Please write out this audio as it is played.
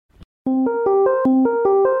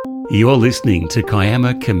You're listening to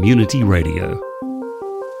Kiama Community Radio.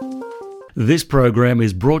 This program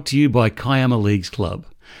is brought to you by Kiama Leagues Club,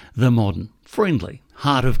 the modern, friendly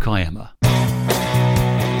heart of Kiama.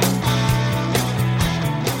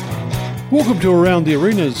 Welcome to Around the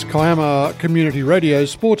Arenas, Kiama Community Radio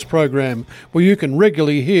sports program, where you can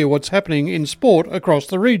regularly hear what's happening in sport across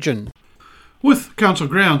the region. With council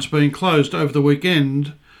grounds being closed over the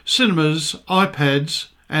weekend, cinemas, iPads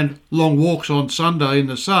and long walks on Sunday in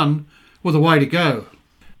the sun were the way to go.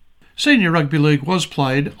 Senior Rugby League was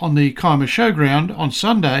played on the Kiama Showground on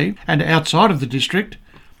Sunday and outside of the district,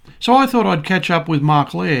 so I thought I'd catch up with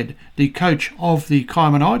Mark Laird, the coach of the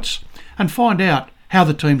Kiama Knights, and find out how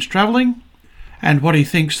the team's travelling and what he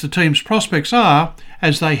thinks the team's prospects are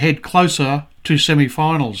as they head closer to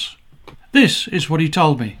semi-finals. This is what he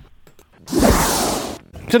told me.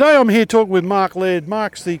 Today I'm here talking with Mark Laird.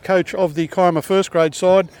 Mark's the coach of the Kiama first grade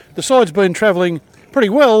side. The side's been travelling pretty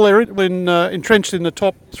well. They're entrenched in the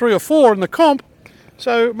top 3 or 4 in the comp.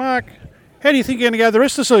 So, Mark, how do you think you're going to go the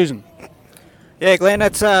rest of the season? Yeah, Glenn,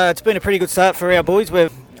 it's been a pretty good start for our boys.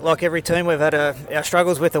 Like every team, we've had our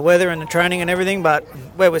struggles with the weather and the training and everything, but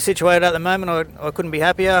where we're situated at the moment, I couldn't be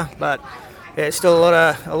happier. But yeah, it's still a lot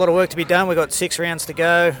of work to be done. We've got 6 rounds to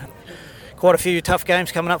go. Quite a few tough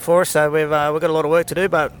games coming up for us, so we've got a lot of work to do,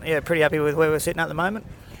 but yeah, pretty happy with where we're sitting at the moment.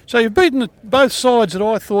 So you've beaten both sides that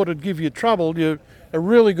I thought would give you trouble. You're a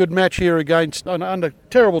really good match here against under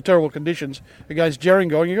terrible conditions against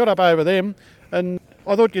Gerringong. You got up over them, and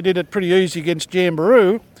I thought you did it pretty easy against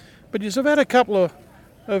Jamboree, but you've had a couple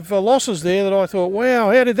of losses there that I thought,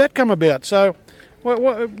 wow, how did that come about? So,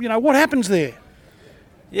 what happens there?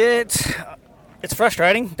 Yeah, it's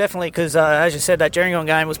frustrating, definitely, because as you said, that Gerringong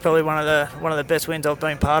game was probably one of the best wins I've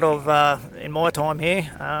been part of in my time here,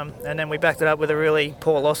 and then we backed it up with a really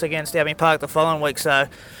poor loss against Albany Park the following week. So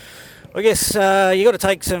I guess you got to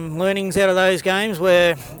take some learnings out of those games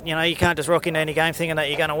where you can't just rock into any game thinking that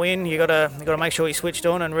you're going to win. You got to make sure you're switched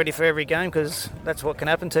on and ready for every game, because that's what can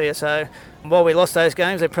happen to you. So while we lost those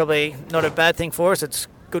games, they're probably not a bad thing for us. It's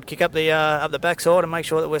good kick up the backside and make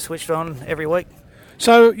sure that we're switched on every week.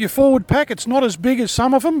 So your forward pack, it's not as big as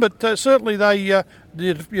some of them, but certainly you're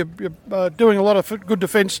doing a lot of good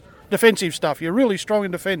defensive stuff. You're really strong in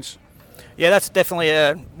defence. Yeah, that's definitely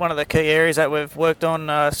one of the key areas that we've worked on,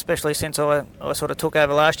 especially since I sort of took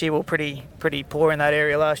over last year. We were pretty poor in that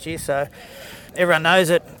area last year, so everyone knows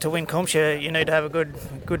that to win comps you need to have a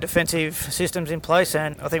good defensive systems in place,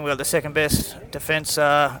 and I think we've got the second best defence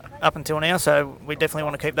up until now, so we definitely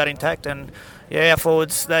want to keep that intact. And yeah, our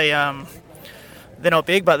forwards, they're not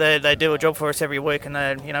big, but they do a job for us every week,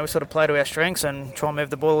 and we sort of play to our strengths and try and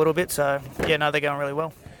move the ball a little bit. So yeah, no, they're going really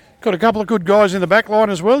well. Got a couple of good guys in the back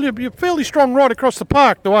line as well. You're fairly strong right across the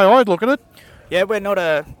park, the way I'd look at it. Yeah, we're not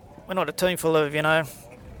a team full of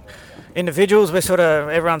individuals. We're sort of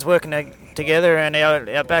everyone's working together, and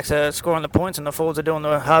our backs are scoring the points, and the forwards are doing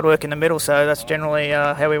the hard work in the middle. So that's generally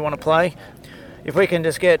how we want to play. If we can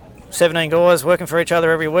just get 17 guys working for each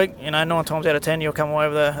other every week, 9 times out of 10 you'll come away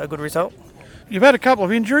with a good result. You've had a couple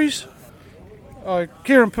of injuries.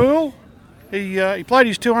 Kieran Poole, he played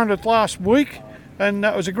his 200th last week, and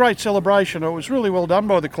that was a great celebration. It was really well done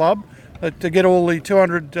by the club to get all the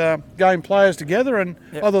 200 game players together, and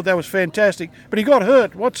yep. I thought that was fantastic. But he got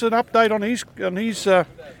hurt. What's an update on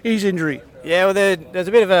his injury? Yeah, well, there's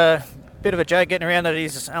a bit of a joke getting around that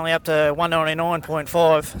he's only up to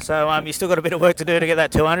 199.5, so he's still got a bit of work to do to get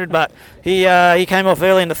that 200. But he came off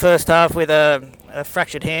early in the first half with a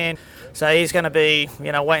fractured hand. So he's going to be,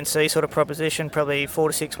 wait and see sort of proposition, probably 4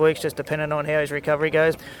 to 6 weeks, just depending on how his recovery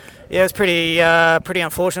goes. Yeah, it's pretty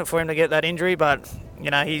unfortunate for him to get that injury, but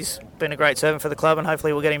he's been a great servant for the club, and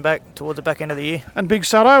hopefully we'll get him back towards the back end of the year. And Big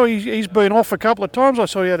Sutto, he's been off a couple of times. I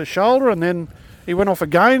saw he had a shoulder, and then he went off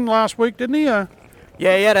again last week, didn't he? Yeah,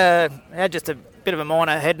 he had just a bit of a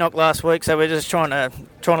minor head knock last week, so we're just trying to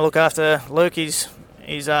look after Luke. He's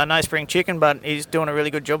no spring chicken, but he's doing a really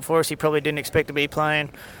good job for us. He probably didn't expect to be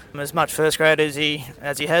playing as much first grade as he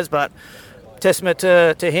has, but testament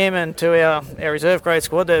to him and to our reserve grade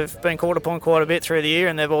squad. They've been called upon quite a bit through the year,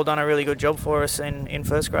 and they've all done a really good job for us in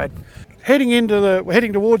first grade. Heading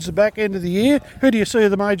towards the back end of the year, who do you see are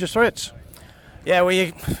the major threats? Yeah, well,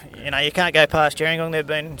 you can't go past Gerringong. They've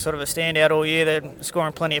been sort of a standout all year. They're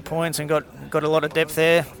scoring plenty of points and got a lot of depth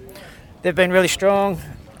there. They've been really strong.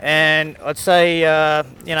 And I'd say,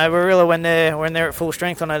 Warilla, when they're at full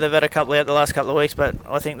strength, I know they've had a couple out the last couple of weeks, but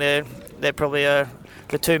I think they're probably the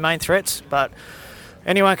two main threats. But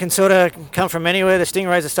anyone can sort of come from anywhere. The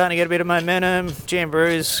Stingrays are starting to get a bit of momentum.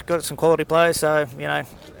 Jamboree's got some quality players, so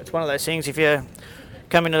it's one of those things. If you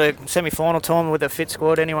come into the semi-final time with a fit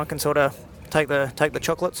squad, anyone can sort of take the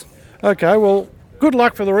chocolates. Okay, well, good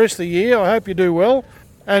luck for the rest of the year. I hope you do well.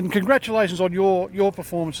 And congratulations on your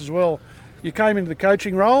performance as well. You came into the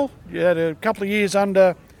coaching role. You had a couple of years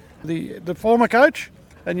under the former coach,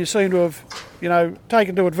 and you seem to have,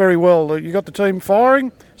 taken to it very well. You got the team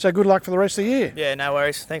firing, so good luck for the rest of the year. Yeah, no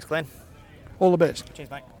worries. Thanks, Glenn. All the best. Cheers,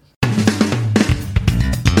 mate.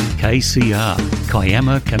 KCR,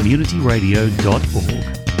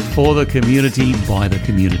 KiamaCommunityRadio.org. For the community, by the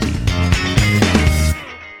community.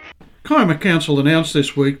 Kiama Council announced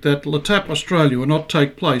this week that LeTap Australia will not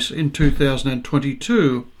take place in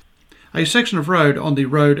 2022. A section of road on the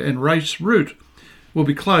road and race route will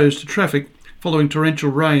be closed to traffic following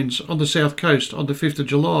torrential rains on the south coast on the 5th of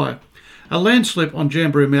July. A landslip on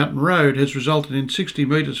Jamberoo Mountain Road has resulted in 60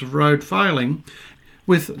 metres of road failing,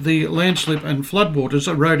 with the landslip and floodwaters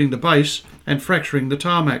eroding the base and fracturing the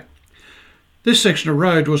tarmac. This section of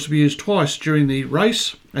road was to be used twice during the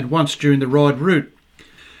race and once during the ride route.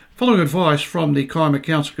 Following advice from the Kiama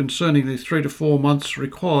Council concerning the 3 to 4 months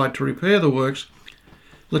required to repair the works,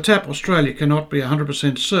 LeTap Australia cannot be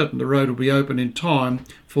 100% certain the road will be open in time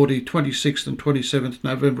for the 26th and 27th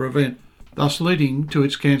November event, thus leading to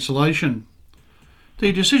its cancellation.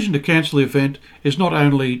 The decision to cancel the event is not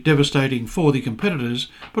only devastating for the competitors,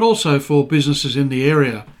 but also for businesses in the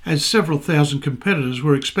area, as several thousand competitors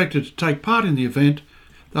were expected to take part in the event,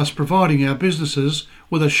 thus providing our businesses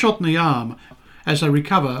with a shot in the arm as they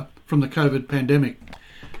recover from the COVID pandemic.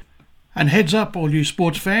 And heads up, all you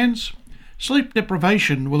sports fans, sleep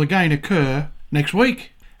deprivation will again occur next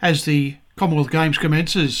week as the Commonwealth Games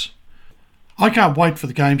commences. I can't wait for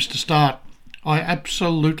the Games to start. I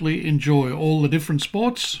absolutely enjoy all the different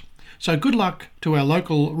sports, so good luck to our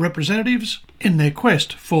local representatives in their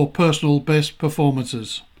quest for personal best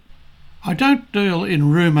performances. I don't deal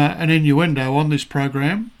in rumour and innuendo on this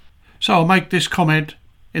program, so I'll make this comment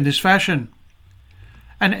in this fashion.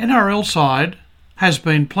 An NRL side has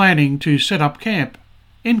been planning to set up camp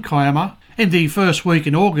in Kiama in the first week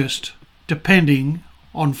in August, depending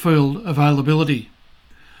on field availability.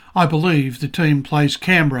 I believe the team plays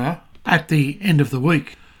Canberra at the end of the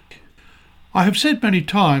week. I have said many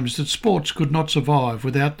times that sports could not survive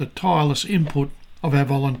without the tireless input of our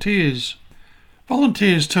volunteers.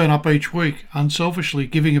 Volunteers turn up each week unselfishly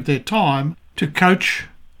giving of their time to coach,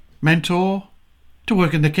 mentor, to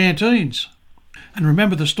work in the canteens. And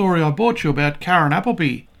remember the story I brought you about Karen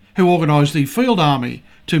Appleby, who organised the field army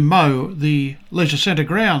to mow the leisure centre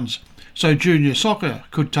grounds so junior soccer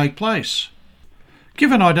could take place.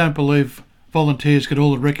 Given I don't believe volunteers get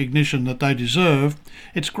all the recognition that they deserve,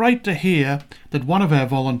 it's great to hear that one of our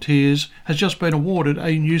volunteers has just been awarded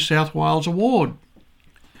a New South Wales award.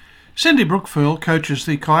 Cindy Brookfield coaches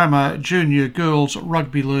the Kiama Junior Girls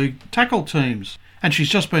Rugby League tackle teams, and she's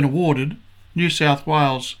just been awarded New South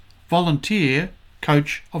Wales Volunteer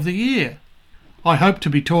Coach of the Year. I hope to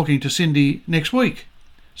be talking to Cindy next week,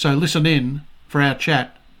 so listen in for our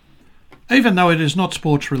chat. Even though it is not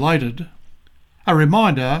sports related, a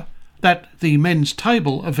reminder that the men's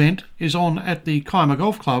table event is on at the Kiama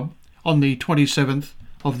Golf Club on the 27th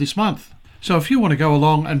of this month. So if you want to go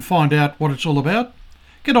along and find out what it's all about,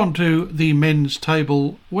 get onto the men's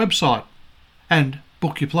table website and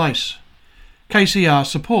book your place. KCR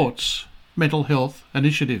supports mental health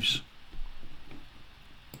initiatives.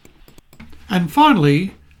 And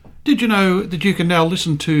finally, did you know that you can now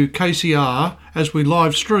listen to KCR as we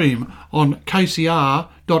live stream on kcr.org.au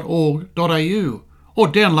or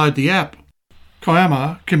download the app,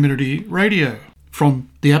 Kiama Community Radio, from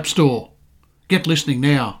the App Store. Get listening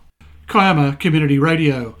now. Kiama Community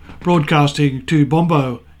Radio, broadcasting to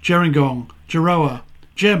Bombo, Gerringong, Geroa,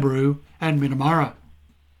 Jamberoo and Minamara.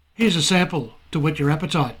 Here's a sample to whet your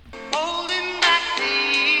appetite.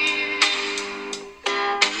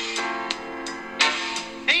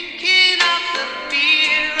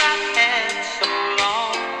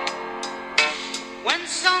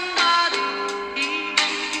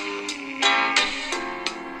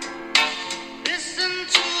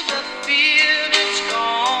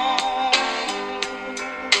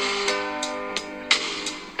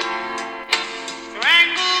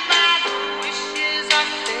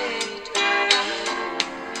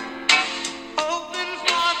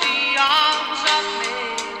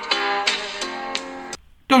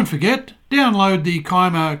 Don't forget, download the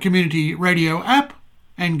Kiama Community Radio app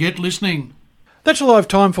and get listening. That's all I have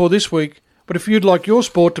time for this week, but if you'd like your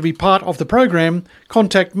sport to be part of the program,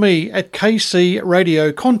 contact me at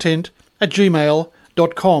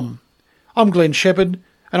kcradiocontent@gmail.com. I'm Glenn Shepherd,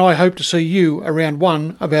 and I hope to see you around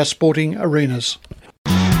one of our sporting arenas.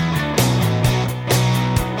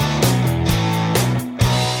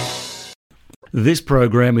 This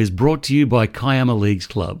program is brought to you by Kiama Leagues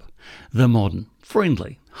Club, the modern,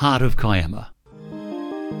 friendly heart of Kiama.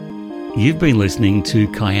 You've been listening to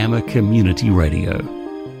Kiama Community Radio.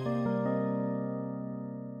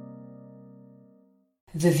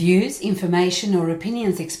 The views, information or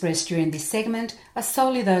opinions expressed during this segment are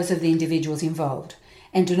solely those of the individuals involved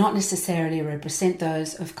and do not necessarily represent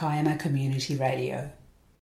those of Kiama Community Radio.